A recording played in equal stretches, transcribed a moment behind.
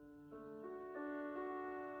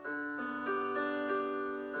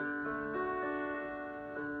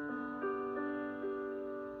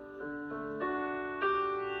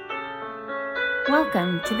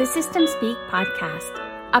Welcome to the System Speak podcast,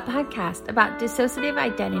 a podcast about dissociative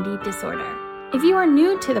identity disorder. If you are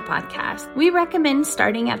new to the podcast, we recommend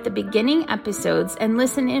starting at the beginning episodes and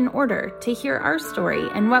listen in order to hear our story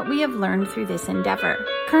and what we have learned through this endeavor.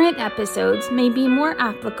 Current episodes may be more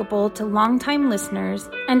applicable to longtime listeners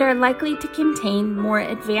and are likely to contain more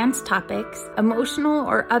advanced topics, emotional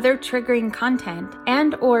or other triggering content,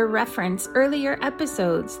 and or reference earlier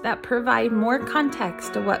episodes that provide more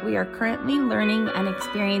context to what we are currently learning and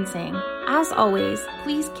experiencing. As always,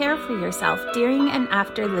 please care for yourself during and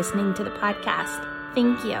after listening to the podcast.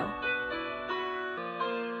 Thank you.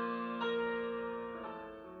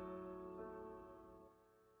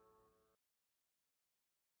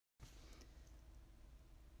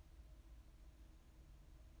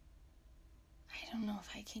 I don't know if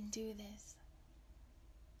I can do this.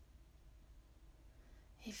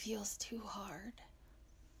 It feels too hard.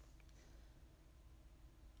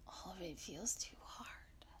 All of it feels too hard.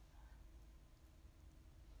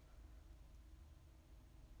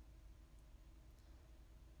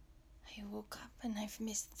 I woke up and I've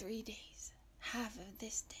missed 3 days, half of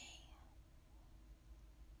this day.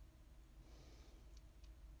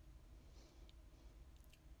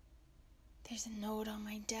 There's a note on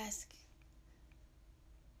my desk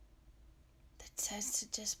that says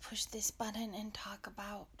to just push this button and talk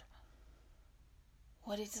about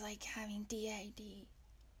what it's like having DID.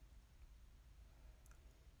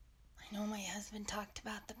 I know my husband talked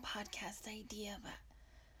about the podcast idea, but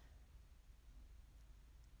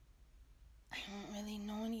I don't really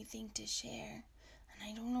know anything to share, and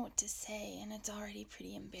I don't know what to say, and it's already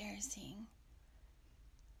pretty embarrassing.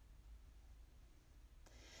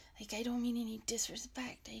 Like, I don't mean any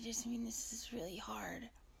disrespect, I just mean this is really hard.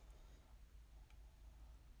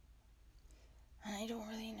 And I don't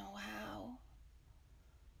really know how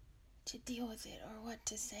to deal with it or what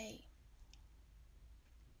to say.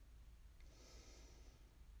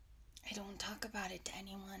 I don't talk about it to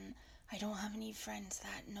anyone. I don't have any friends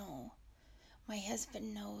that know. My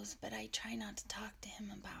husband knows, but I try not to talk to him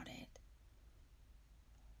about it.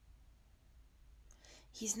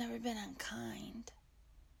 He's never been unkind.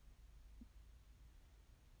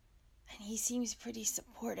 And he seems pretty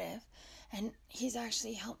supportive. And he's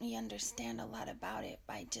actually helped me understand a lot about it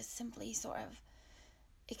by just simply sort of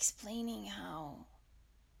explaining how,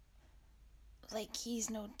 like, he's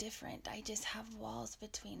no different. I just have walls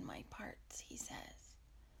between my parts, he says.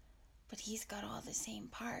 But he's got all the same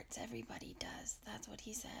parts. Everybody does. That's what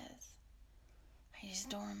he says. I just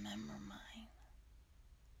don't remember mine.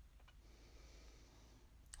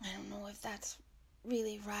 I don't know if that's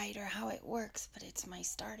really right or how it works, but it's my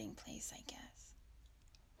starting place, I guess.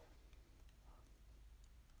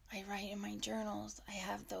 I write in my journals. I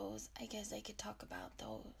have those. I guess I could talk about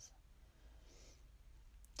those.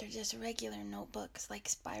 They're just regular notebooks, like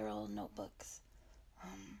spiral notebooks.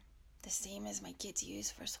 The same as my kids use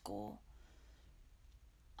for school.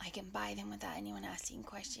 I can buy them without anyone asking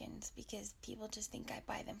questions because people just think I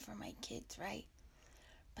buy them for my kids, right?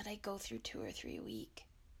 But I go through 2 or 3 a week.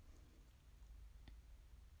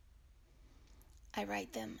 I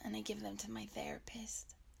write them and I give them to my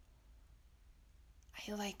therapist.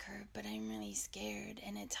 I like her, but I'm really scared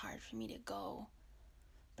and it's hard for me to go.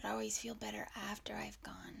 But I always feel better after I've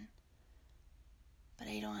gone. But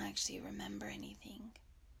I don't actually remember anything.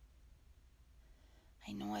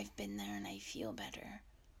 I know I've been there and I feel better.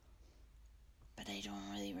 But I don't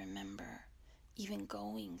really remember even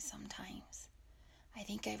going sometimes. I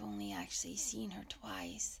think I've only actually seen her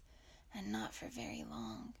twice and not for very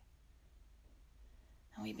long.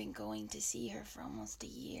 And we've been going to see her for almost a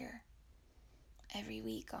year. Every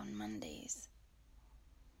week on Mondays.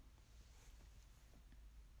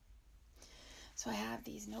 So I have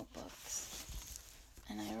these notebooks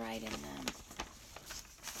and I write in them.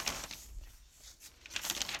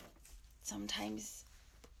 Sometimes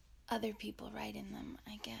other people write in them,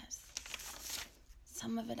 I guess.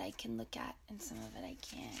 Some of it I can look at and some of it I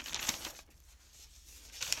can't.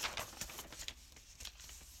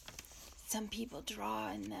 Some people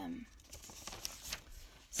draw in them.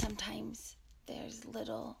 Sometimes there's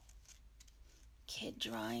little kid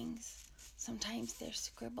drawings. Sometimes there's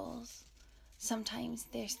scribbles. Sometimes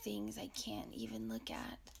there's things I can't even look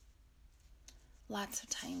at. Lots of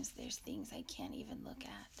times there's things I can't even look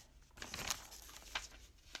at.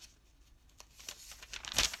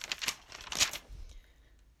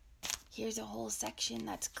 Here's a whole section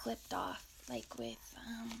that's clipped off, like with,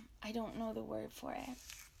 I don't know the word for it.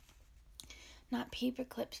 Not paper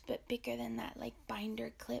clips, but bigger than that, like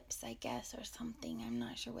binder clips, I guess, or something. I'm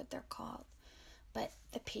not sure what they're called. But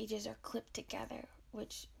the pages are clipped together,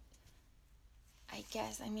 which I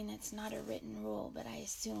guess, it's not a written rule, but I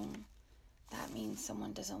assume that means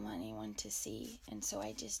someone doesn't want anyone to see, and so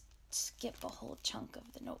I just skip a whole chunk of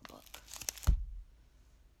the notebook.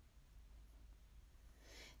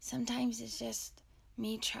 Sometimes it's just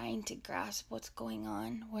me trying to grasp what's going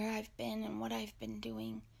on, where I've been and what I've been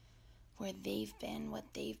doing, where they've been,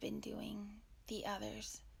 what they've been doing, the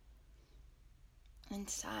others,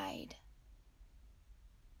 inside.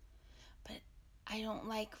 But I don't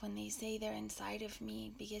like when they say they're inside of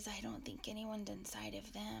me, because I don't think anyone's inside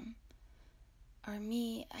of them. Or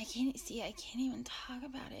me. I can't even talk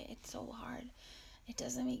about it. It's so hard. It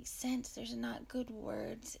doesn't make sense. There's not good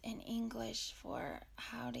words in English for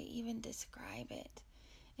how to even describe it.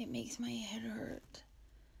 It makes my head hurt.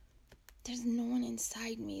 There's no one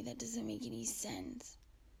inside me. That doesn't make any sense.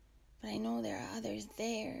 But I know there are others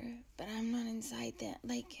there, but I'm not inside them.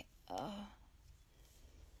 I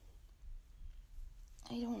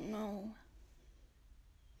don't know.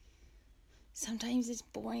 Sometimes it's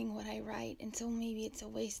boring what I write, and so maybe it's a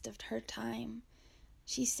waste of her time.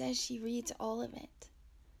 She says she reads all of it.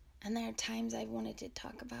 And there are times I've wanted to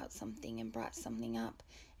talk about something and brought something up,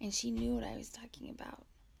 and she knew what I was talking about.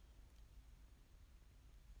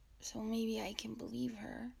 So maybe I can believe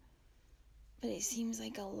her. But it seems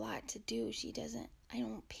like a lot to do. I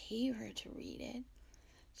don't pay her to read it.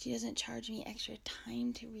 She doesn't charge me extra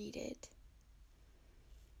time to read it.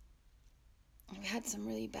 I've had some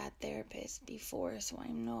really bad therapists before, so I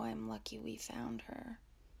know I'm lucky we found her.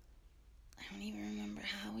 I don't even remember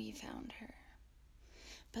how we found her.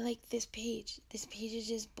 But this page is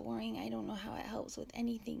just boring. I don't know how it helps with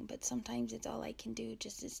anything, but sometimes it's all I can do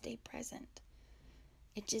just to stay present.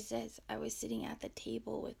 It just says, I was sitting at the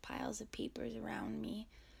table with piles of papers around me,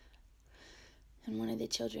 and one of the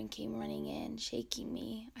children came running in, shaking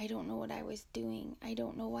me. I don't know what I was doing. I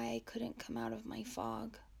don't know why I couldn't come out of my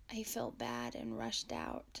fog. I felt bad and rushed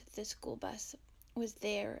out. The school bus was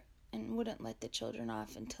there and wouldn't let the children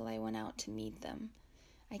off until I went out to meet them.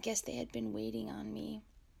 I guess they had been waiting on me.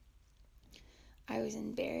 I was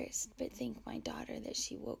embarrassed, but thank my daughter that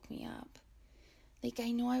she woke me up.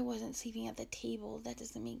 I know I wasn't sleeping at the table. That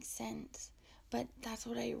doesn't make sense. But that's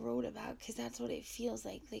what I wrote about, because that's what it feels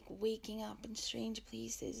like waking up in strange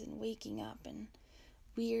places and waking up in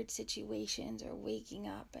weird situations, or waking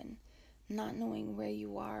up and not knowing where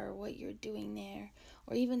you are or what you're doing there.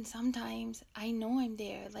 Or even sometimes I know I'm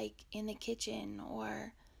there, in the kitchen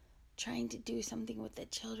or trying to do something with the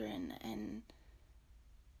children, and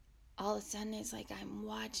all of a sudden it's I'm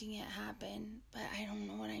watching it happen, but I don't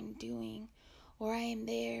know what I'm doing. Or I am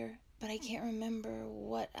there, but I can't remember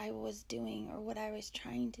what I was doing or what I was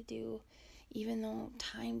trying to do, even though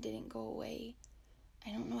time didn't go away. I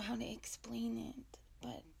don't know how to explain it,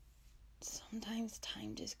 but sometimes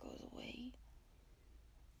time just goes away.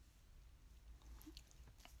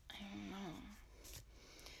 I don't know.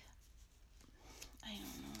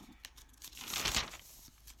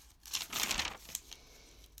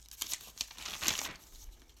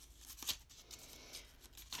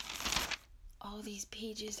 All these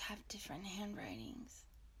pages have different handwritings.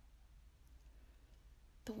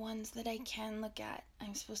 The ones that I can look at,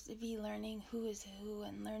 I'm supposed to be learning who is who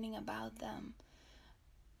and learning about them.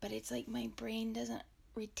 But it's my brain doesn't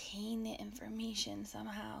retain the information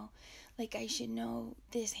somehow. I should know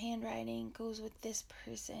this handwriting goes with this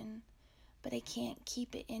person, but I can't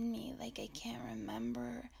keep it in me. I can't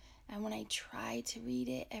remember. And when I try to read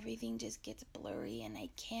it, everything just gets blurry and I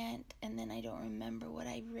can't. And then I don't remember what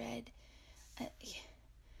I read.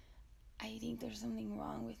 I think there's something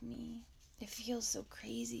wrong with me. It feels so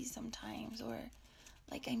crazy sometimes, or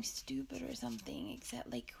I'm stupid or something,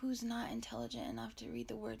 except who's not intelligent enough to read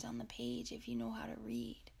the words on the page if you know how to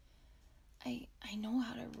read? I know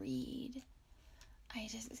how to read. I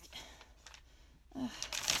just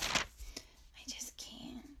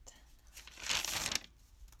can't.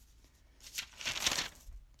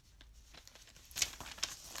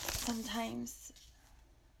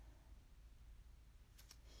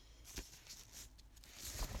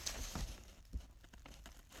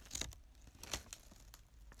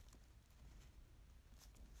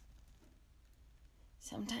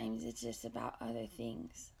 Sometimes it's just about other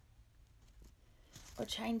things, or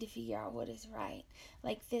trying to figure out what is right.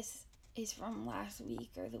 This is from last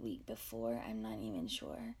week or the week before, I'm not even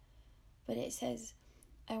sure. But it says,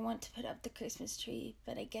 I want to put up the Christmas tree,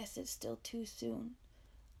 but I guess it's still too soon.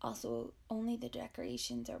 Also, only the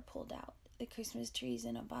decorations are pulled out. The Christmas tree's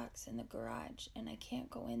in a box in the garage, and I can't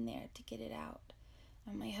go in there to get it out.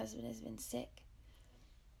 And my husband has been sick.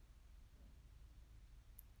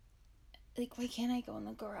 Why can't I go in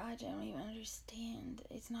the garage? I don't even understand.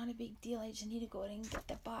 It's not a big deal. I just need to go in and get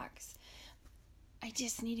the box. I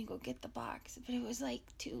just need to go get the box. But it was like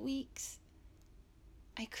 2 weeks.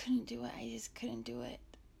 I couldn't do it. I just couldn't do it.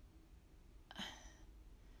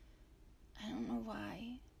 I don't know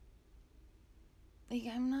why. Like,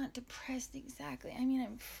 I'm not depressed exactly. I mean,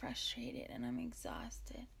 I'm frustrated and I'm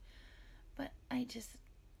exhausted. But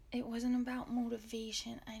it wasn't about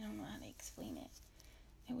motivation. I don't know how to explain it.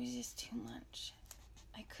 It was just too much.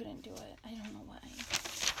 I couldn't do it. I don't know why.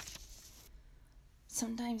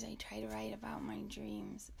 Sometimes I try to write about my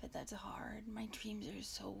dreams, but that's hard. My dreams are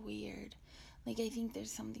so weird. Like, I think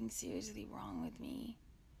there's something seriously wrong with me.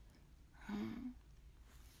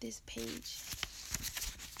 This page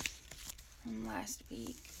from last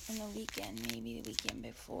week, and the weekend, maybe the weekend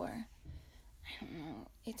before, I don't know.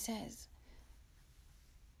 It says,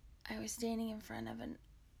 I was standing in front of an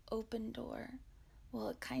open door. Well,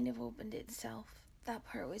 it kind of opened itself. That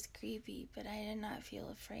part was creepy, but I did not feel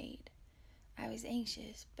afraid. I was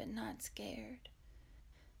anxious, but not scared.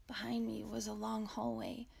 Behind me was a long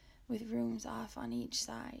hallway with rooms off on each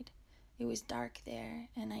side. It was dark there,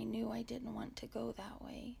 and I knew I didn't want to go that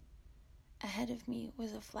way. Ahead of me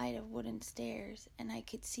was a flight of wooden stairs, and I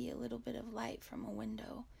could see a little bit of light from a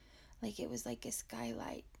window, like it was like a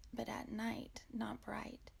skylight, but at night, not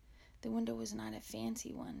bright. The window was not a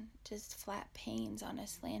fancy one, just flat panes on a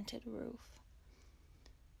slanted roof.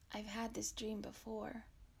 I've had this dream before,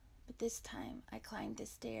 but this time I climbed the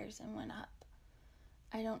stairs and went up.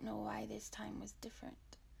 I don't know why this time was different.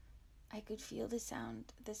 I could feel the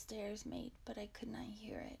sound the stairs made, but I could not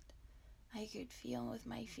hear it. I could feel with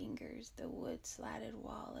my fingers the wood slatted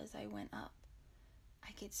wall as I went up.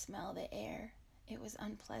 I could smell the air. It was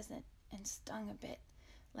unpleasant and stung a bit,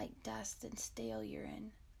 like dust and stale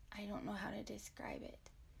urine. I don't know how to describe it.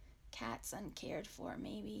 Cats uncared for,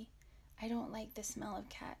 maybe. I don't like the smell of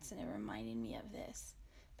cats, and it reminded me of this.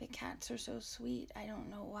 But cats are so sweet, I don't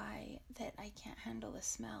know why, that I can't handle the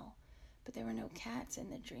smell. But there were no cats in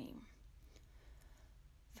the dream.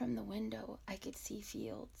 From the window, I could see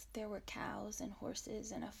fields. There were cows and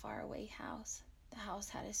horses and a faraway house. The house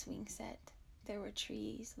had a swing set. There were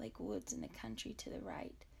trees, like woods in the country to the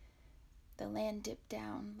right. The land dipped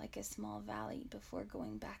down like a small valley before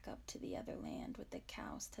going back up to the other land with the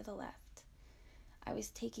cows to the left. I was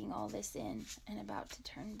taking all this in and about to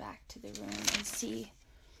turn back to the room and see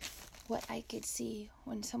what I could see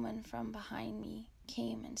when someone from behind me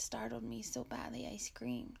came and startled me so badly I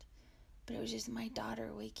screamed. But it was just my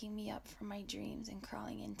daughter waking me up from my dreams and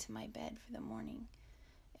crawling into my bed for the morning.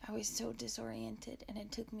 I was so disoriented, and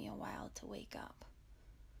it took me a while to wake up.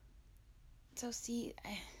 So see,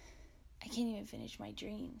 I can't even finish my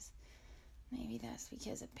dreams. Maybe that's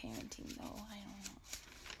because of parenting, though. I don't know.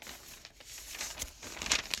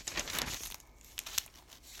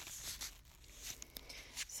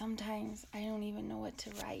 Sometimes I don't even know what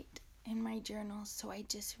to write in my journals, so I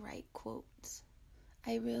just write quotes.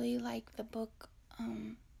 I really like the book.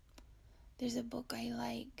 There's a book I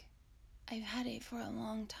like. I've had it for a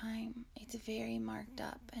long time. It's very marked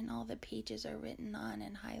up, and all the pages are written on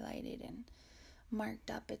and highlighted and marked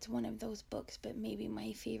up. It's one of those books, but maybe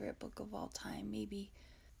my favorite book of all time. Maybe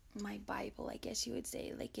my Bible, I guess you would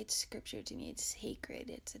say. Like, it's scripture to me. It's sacred.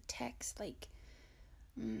 It's a text. Like,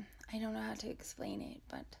 I don't know how to explain it,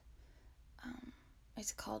 but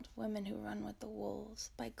it's called Women Who Run with the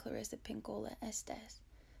Wolves by Clarissa Pinkola Estes.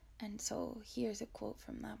 And so here's a quote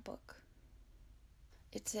from that book.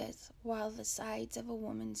 It says, while the sides of a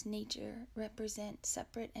woman's nature represent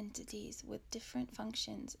separate entities with different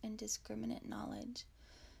functions and discriminate knowledge,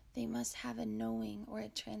 they must have a knowing or a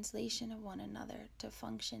translation of one another to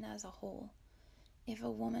function as a whole. If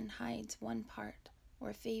a woman hides one part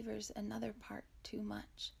or favors another part too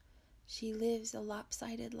much, she lives a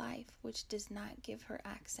lopsided life which does not give her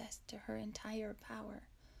access to her entire power.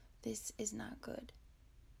 This is not good.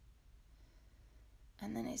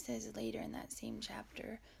 And then it says later in that same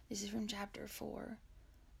chapter, this is from chapter 4,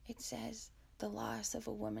 it says, the loss of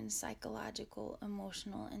a woman's psychological,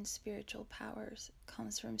 emotional, and spiritual powers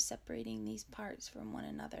comes from separating these parts from one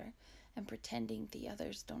another and pretending the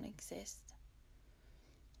others don't exist.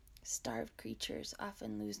 Starved creatures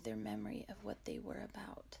often lose their memory of what they were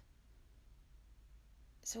about.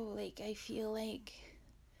 So, I feel like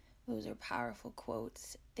those are powerful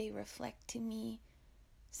quotes. They reflect to me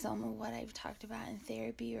some of what I've talked about in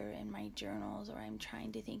therapy or in my journals, or I'm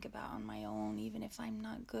trying to think about on my own, even if I'm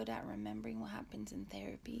not good at remembering what happens in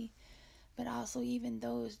therapy. But also, even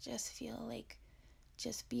those just feel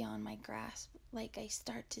just beyond my grasp. Like, I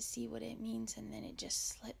start to see what it means, and then it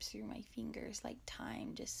just slips through my fingers, like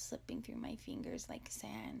time just slipping through my fingers like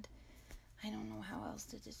sand. I don't know how else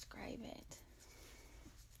to describe it.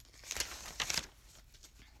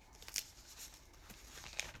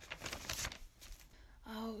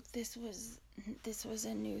 Oh, this was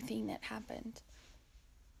a new thing that happened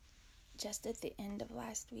just at the end of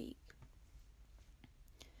last week.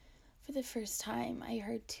 For the first time, I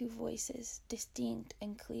heard two voices, distinct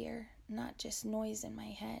and clear, not just noise in my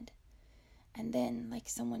head. And then, like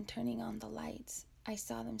someone turning on the lights, I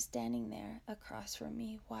saw them standing there across from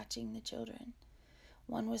me, watching the children.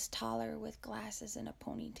 One was taller with glasses and a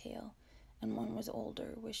ponytail, and one was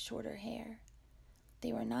older with shorter hair.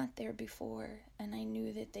 They were not there before, and I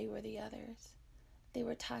knew that they were the others. They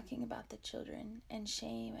were talking about the children and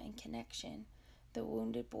shame and connection. The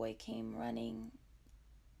wounded boy came running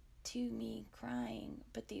to me, crying,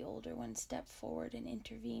 but the older one stepped forward and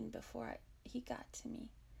intervened before he got to me.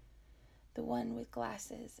 The one with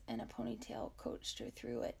glasses and a ponytail coached her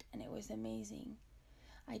through it, and it was amazing.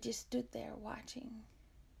 I just stood there watching.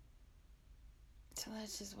 So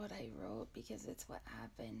that's just what I wrote because it's what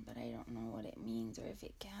happened, but I don't know what it means or if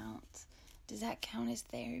it counts. Does that count as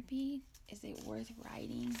therapy? Is it worth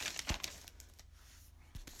writing?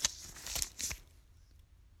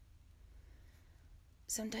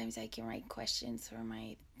 Sometimes I can write questions for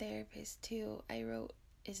my therapist too. I wrote,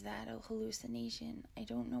 is that a hallucination? I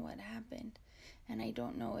don't know what happened. And I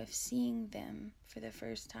don't know if seeing them for the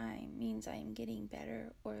first time means I'm getting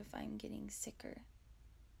better or if I'm getting sicker.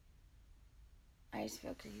 I just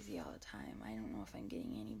feel crazy all the time. I don't know if I'm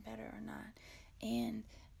getting any better or not. And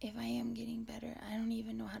if I am getting better, I don't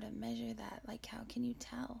even know how to measure that. Like, how can you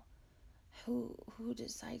tell? Who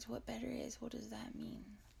decides what better is? What does that mean?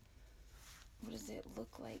 What does it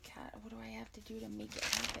look like? What do I have to do to make it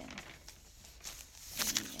happen? I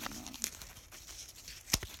don't even know.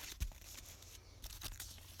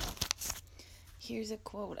 Here's a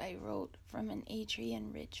quote I wrote from an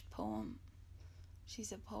Adrienne Rich poem.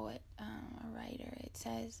 She's a poet, a writer. It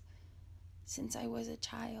says, "Since I was a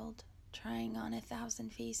child, trying on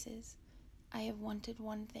 1,000 faces, I have wanted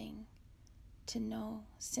one thing, to know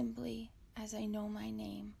simply as I know my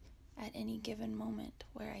name at any given moment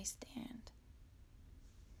where I stand."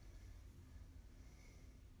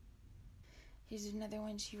 Here's another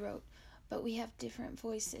one she wrote, "But we have different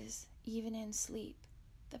voices, even in sleep,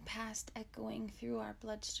 the past echoing through our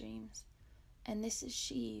bloodstreams. And this is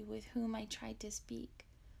she with whom I tried to speak,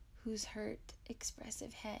 whose hurt,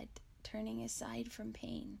 expressive head, turning aside from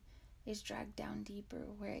pain, is dragged down deeper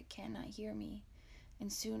where it cannot hear me,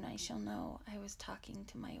 and soon I shall know I was talking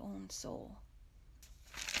to my own soul."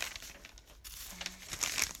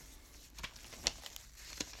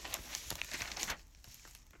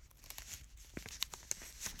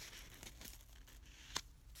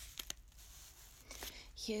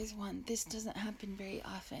 Here's one. This doesn't happen very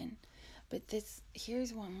often, but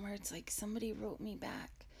here's one where it's like somebody wrote me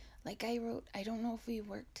back. Like I wrote, "I don't know if we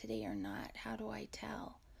work today or not. How do I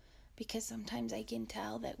tell?" Because sometimes I can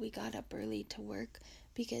tell that we got up early to work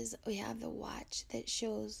because we have the watch that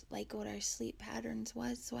shows like what our sleep patterns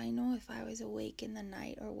was. So I know if I was awake in the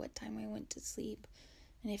night or what time I went to sleep,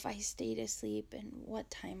 and if I stayed asleep and what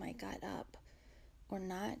time I got up or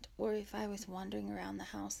not, or if I was wandering around the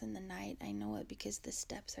house in the night. I know it because the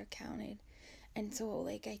steps are counted. And so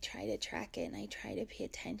like I try to track it and I try to pay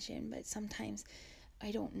attention, but sometimes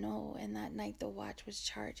I don't know. And that night the watch was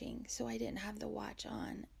charging, so I didn't have the watch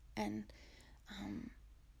on, and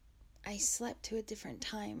I slept to a different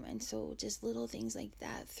time. And so just little things like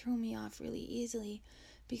that threw me off really easily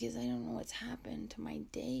because I don't know what's happened to my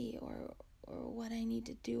day or what I need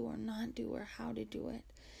to do or not do or how to do it.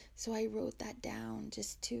 So I wrote that down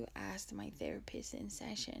just to ask my therapist in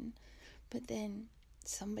session. But then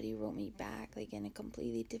somebody wrote me back like in a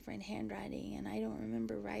completely different handwriting, and I don't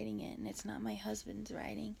remember writing it, and it's not my husband's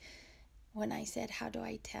writing. When I said, "How do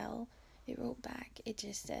I tell?" it wrote back. It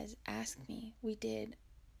just says, "Ask me. We did.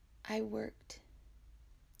 I worked.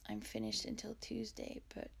 I'm finished until Tuesday,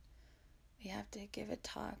 but we have to give a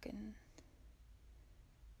talk and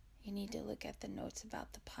you need to look at the notes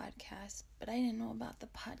about the podcast." But I didn't know about the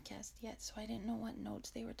podcast yet, so I didn't know what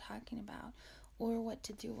notes they were talking about or what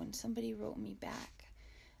to do when somebody wrote me back.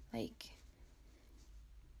 Like,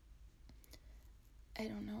 I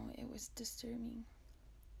don't know, it was disturbing.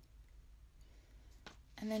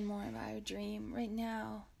 And then more about a dream. Right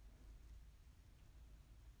now,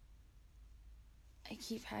 I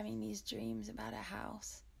keep having these dreams about a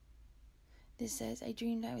house. This says, "I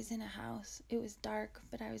dreamed I was in a house. It was dark,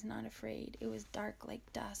 but I was not afraid. It was dark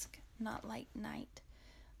like dusk, not like night.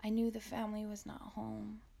 I knew the family was not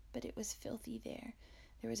home, but it was filthy there.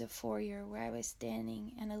 There was a foyer where I was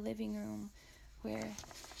standing and a living room where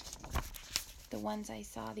the ones I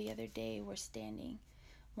saw the other day were standing.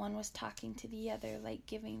 One was talking to the other, like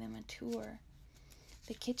giving them a tour.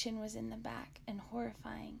 The kitchen was in the back and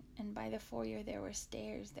horrifying, and by the foyer there were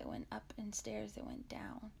stairs that went up and stairs that went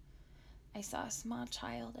down. I saw a small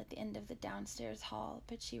child at the end of the downstairs hall,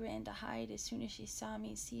 but she ran to hide as soon as she saw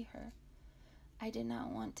me see her. I did not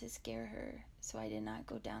want to scare her, so I did not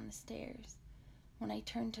go down the stairs. When I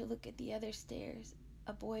turned to look at the other stairs,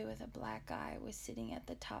 a boy with a black eye was sitting at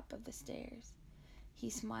the top of the stairs. He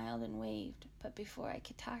smiled and waved, but before I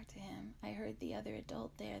could talk to him, I heard the other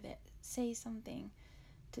adult there say something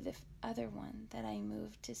to the other one that I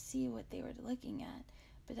moved to see what they were looking at,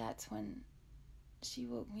 but that's when she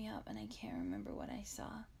woke me up and I can't remember what I saw.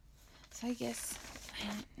 So I guess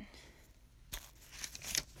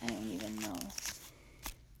I don't even know.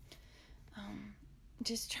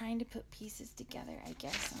 Just trying to put pieces together, I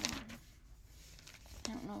guess.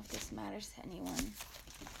 I don't know if this matters to anyone.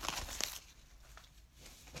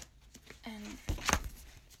 And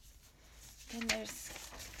then there's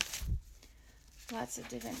lots of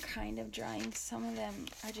different kind of drawings. Some of them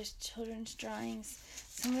are just children's drawings.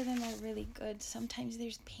 Some of them are really good. Sometimes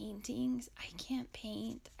there's paintings. I can't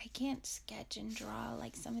paint. I can't sketch and draw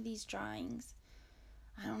like some of these drawings.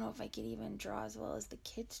 I don't know if I could even draw as well as the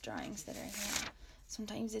kids' drawings that are here.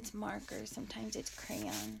 Sometimes it's marker, sometimes it's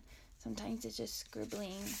crayon, sometimes it's just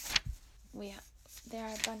scribbling. There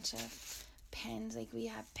are a bunch of pens, like we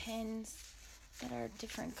have pens that are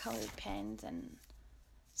different colored pens, and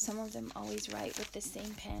some of them always write with the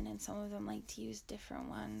same pen, and some of them like to use different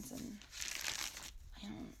ones, and I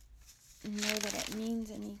don't know that it means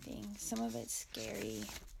anything. Some of it's scary.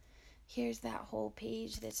 Here's that whole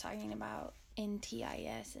page that's talking about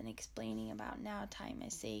NTIS and explaining about now time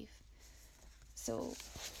is safe. So,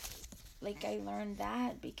 like, I learned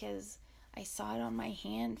that because I saw it on my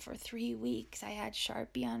hand for 3 weeks. I had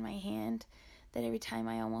Sharpie on my hand that every time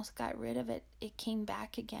I almost got rid of it, it came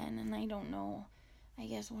back again. And I don't know, I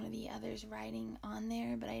guess one of the others writing on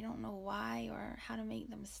there, but I don't know why or how to make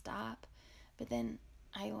them stop. But then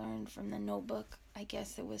I learned from the notebook, I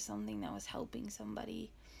guess it was something that was helping somebody.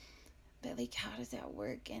 But, like, how does that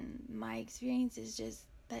work? And my experience is just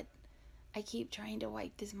that I keep trying to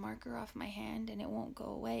wipe this marker off my hand and it won't go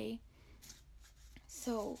away.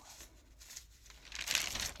 So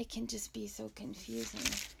it can just be so confusing.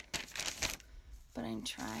 But I'm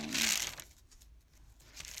trying.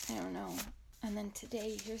 I don't know. And then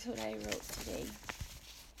today, here's what I wrote today.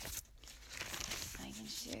 I can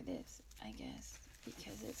share this, I guess,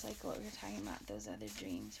 because it's like what we were talking about, those other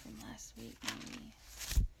dreams from last week, maybe.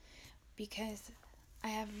 Because I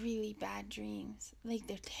have really bad dreams. Like,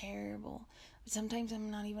 they're terrible. But sometimes I'm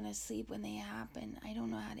not even asleep when they happen. I don't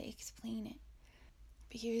know how to explain it.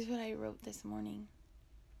 But here's what I wrote this morning.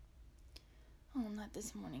 Oh, not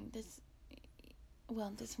this morning. This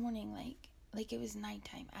morning, like it was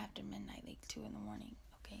nighttime, after midnight, like 2 a.m,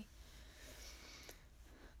 okay?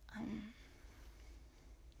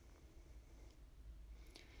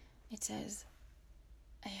 It says,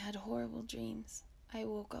 I had horrible dreams. I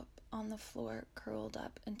woke up on the floor, curled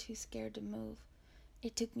up and too scared to move.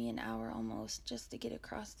 It took me an hour almost just to get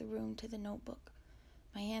across the room to the notebook.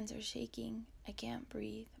 My hands are shaking. I can't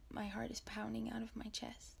breathe. My heart is pounding out of my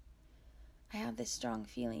chest. I have this strong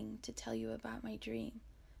feeling to tell you about my dream.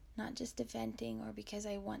 Not just a venting or because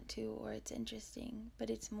I want to or it's interesting, but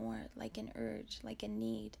it's more like an urge, like a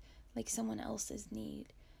need, like someone else's need.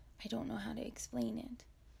 I don't know how to explain it.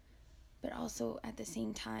 But also at the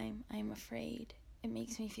same time, I'm afraid. It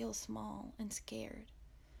makes me feel small and scared.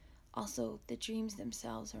 Also, the dreams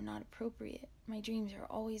themselves are not appropriate. My dreams are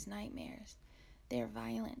always nightmares. They're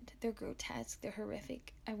violent, they're grotesque, they're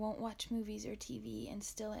horrific. I won't watch movies or TV and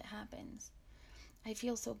still it happens. I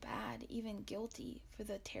feel so bad, even guilty, for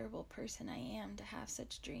the terrible person I am to have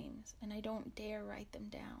such dreams, and I don't dare write them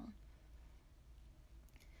down.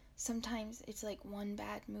 Sometimes it's like one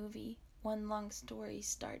bad movie, one long story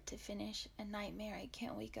start to finish, a nightmare I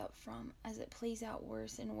can't wake up from as it plays out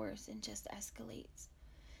worse and worse and just escalates.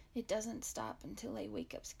 It doesn't stop until I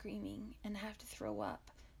wake up screaming and have to throw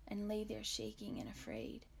up and lay there shaking and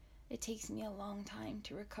afraid. It takes me a long time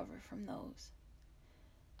to recover from those.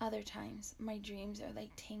 Other times, my dreams are like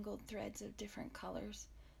tangled threads of different colors,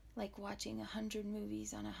 like watching 100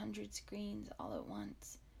 movies on 100 screens all at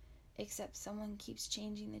once, except someone keeps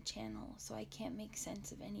changing the channel, so I can't make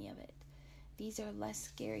sense of any of it. These are less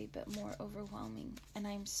scary but more overwhelming, and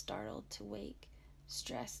I am startled to wake,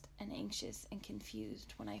 stressed and anxious and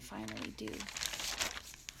confused when I finally do.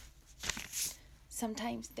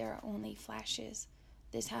 Sometimes there are only flashes.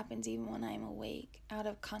 This happens even when I'm awake, out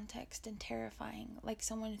of context and terrifying, like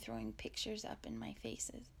someone throwing pictures up in my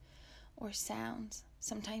faces. Or sounds.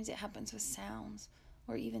 Sometimes it happens with sounds,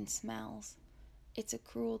 or even smells. It's a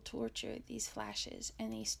cruel torture, these flashes,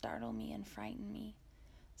 and they startle me and frighten me.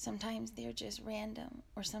 Sometimes they're just random,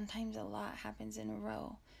 or sometimes a lot happens in a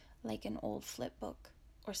row, like an old flip book,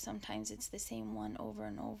 or sometimes it's the same one over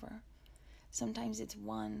and over. Sometimes it's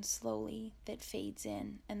one slowly that fades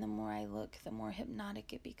in, and the more I look, the more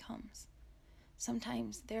hypnotic it becomes.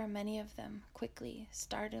 Sometimes there are many of them, quickly,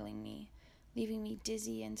 startling me, leaving me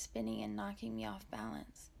dizzy and spinning and knocking me off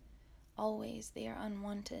balance. Always they are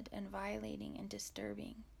unwanted and violating and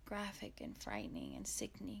disturbing, graphic and frightening and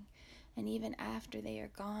sickening, and even after they are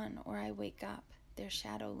gone or I wake up, their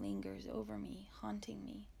shadow lingers over me, haunting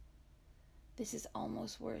me. This is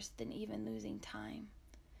almost worse than even losing time.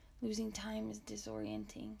 Losing time is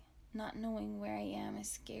disorienting. Not knowing where I am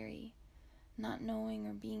is scary. Not knowing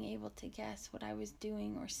or being able to guess what I was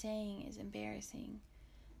doing or saying is embarrassing.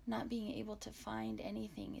 Not being able to find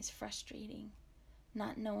anything is frustrating.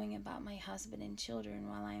 Not knowing about my husband and children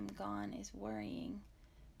while I am gone is worrying,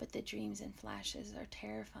 but the dreams and flashes are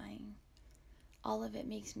terrifying. All of it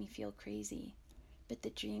makes me feel crazy, but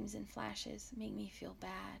the dreams and flashes make me feel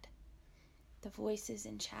bad. The voices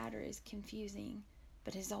and chatter is confusing,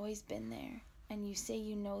 but has always been there, and you say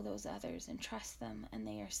you know those others and trust them and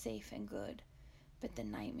they are safe and good, but the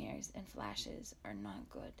nightmares and flashes are not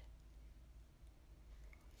good.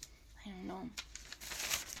 I don't know.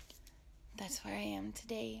 That's where I am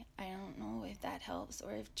today. I don't know if that helps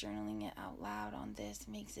or if journaling it out loud on this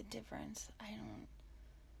makes a difference. I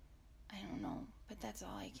don't know, but that's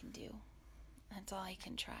all I can do. That's all I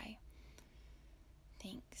can try.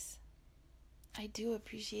 Thanks. I do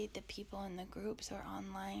appreciate the people in the groups or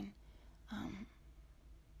online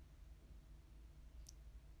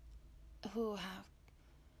who have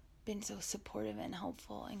been so supportive and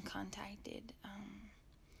helpful and contacted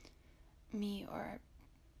me or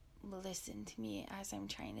listened to me as I'm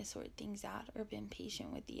trying to sort things out or been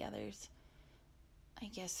patient with the others. I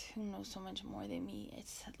guess who knows so much more than me.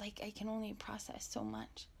 It's like I can only process so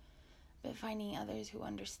much. But finding others who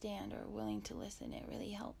understand or are willing to listen, it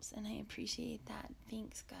really helps. And I appreciate that.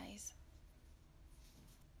 Thanks, guys.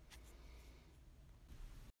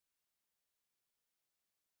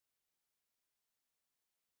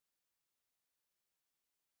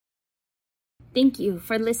 Thank you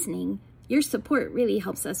for listening. Your support really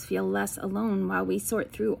helps us feel less alone while we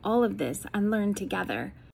sort through all of this and learn together.